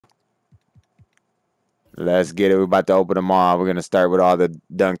Let's get it. We're about to open them all. We're going to start with all the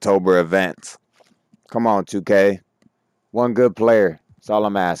Dunktober events. Come on, 2K. One good player. That's all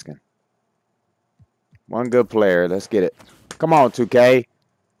I'm asking. One good player. Let's get it. Come on, 2K.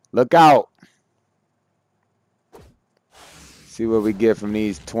 Look out. See what we get from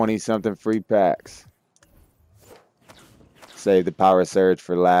these 20-something free packs. Save the power surge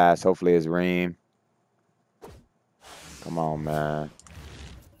for last. Hopefully it's Reem. Come on, man.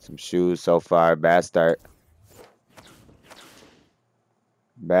 Some shoes so far. Bad start.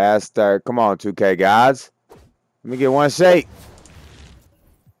 Bad start. Come on, 2K, guys. Let me get one shake.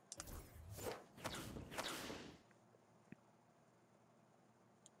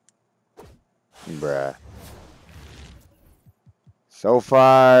 Bruh. So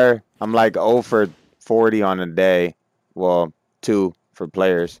far, I'm like 0 for 40 on the day. Well, 2 for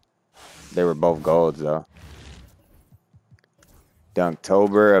players. They were both golds, though.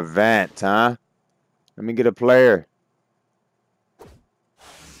 Dunktober event, huh? Let me get a player.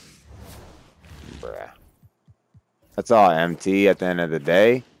 Bruh. That's all MT at the end of the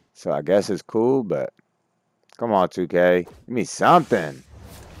day. So I guess it's cool, but come on, 2K. Give me something.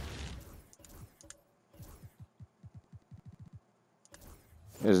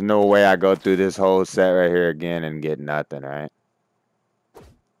 There's no way I go through this whole set right here again and get nothing, right?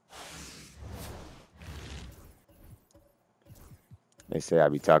 They say I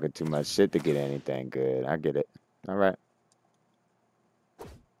be talking too much shit to get anything good. I get it. All right.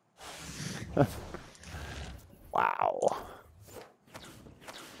 Wow.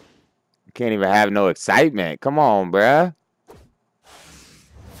 Can't even have no excitement. Come on, bruh.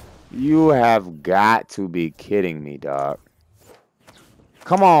 You have got to be kidding me, dog.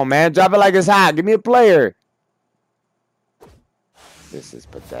 Come on, man. Drop it like it's hot. Give me a player. This is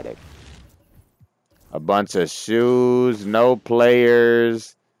pathetic. A bunch of shoes, no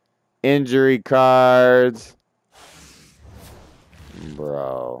players, injury cards.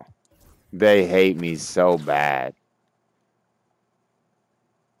 Bro. They hate me so bad.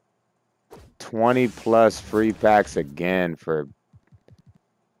 20 plus free packs again for...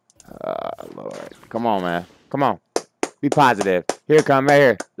 Lord. Come on, man. Come on. Be positive. Here it come, right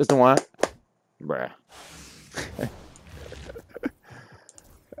here. This the one. Bruh.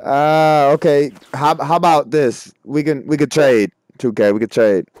 Okay. How about this? We could trade. 2K, we could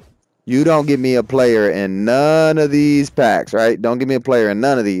trade. You don't give me a player in none of these packs, right? Don't give me a player in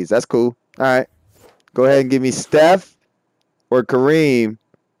none of these. That's cool. All right. Go ahead and give me Steph or Kareem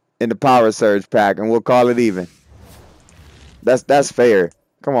in the power surge pack, and we'll call it even. That's fair.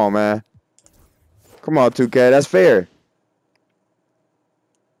 Come on, man. Come on, 2K. That's fair.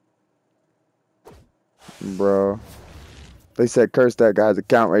 Bro. They said curse that guy's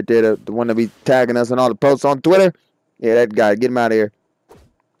account right there. The one that be tagging us in all the posts on Twitter. Yeah, that guy. Get him out of here.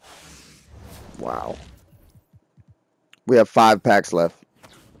 Wow. We have 5 packs left.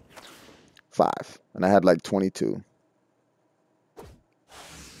 5. And I had like 22.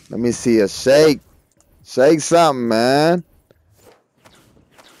 Let me see a shake. Shake something, man.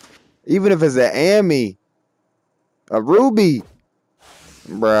 Even if it's an Amy. A Ruby.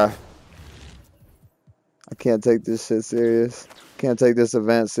 Bruh. I can't take this shit serious. Can't take this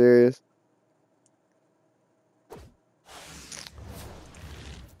event serious.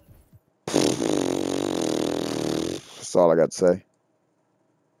 That's all I got to say.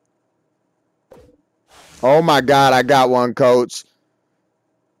 Oh my God, I got one, coach.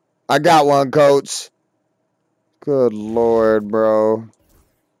 I got one, coach. Good Lord, bro.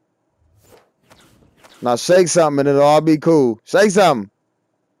 Now shake something and it'll all be cool. Shake something.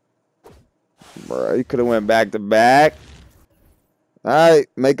 Bro, you could have went back to back. All right,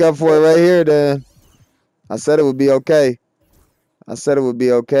 make up for it right here then. I said it would be okay. I said it would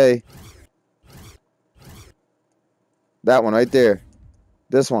be okay. That one right there.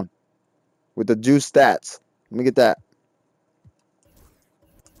 This one. With the juice stats. Let me get that.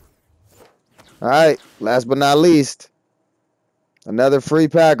 All right, last but not least. Another free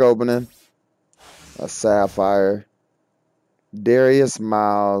pack opening. A Sapphire. Darius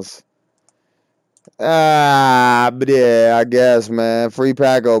Miles. But yeah, I guess, man. Free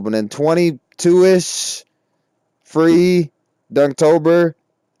pack opening. 22-ish free Dunktober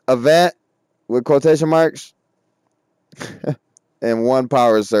event with quotation marks. And 1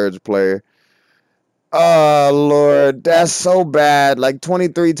 power surge player. Oh, Lord. That's so bad. Like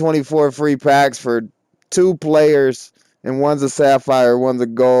 23, 24 free packs for 2 players. And one's a Sapphire, one's a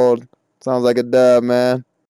gold. Sounds like a dub, man.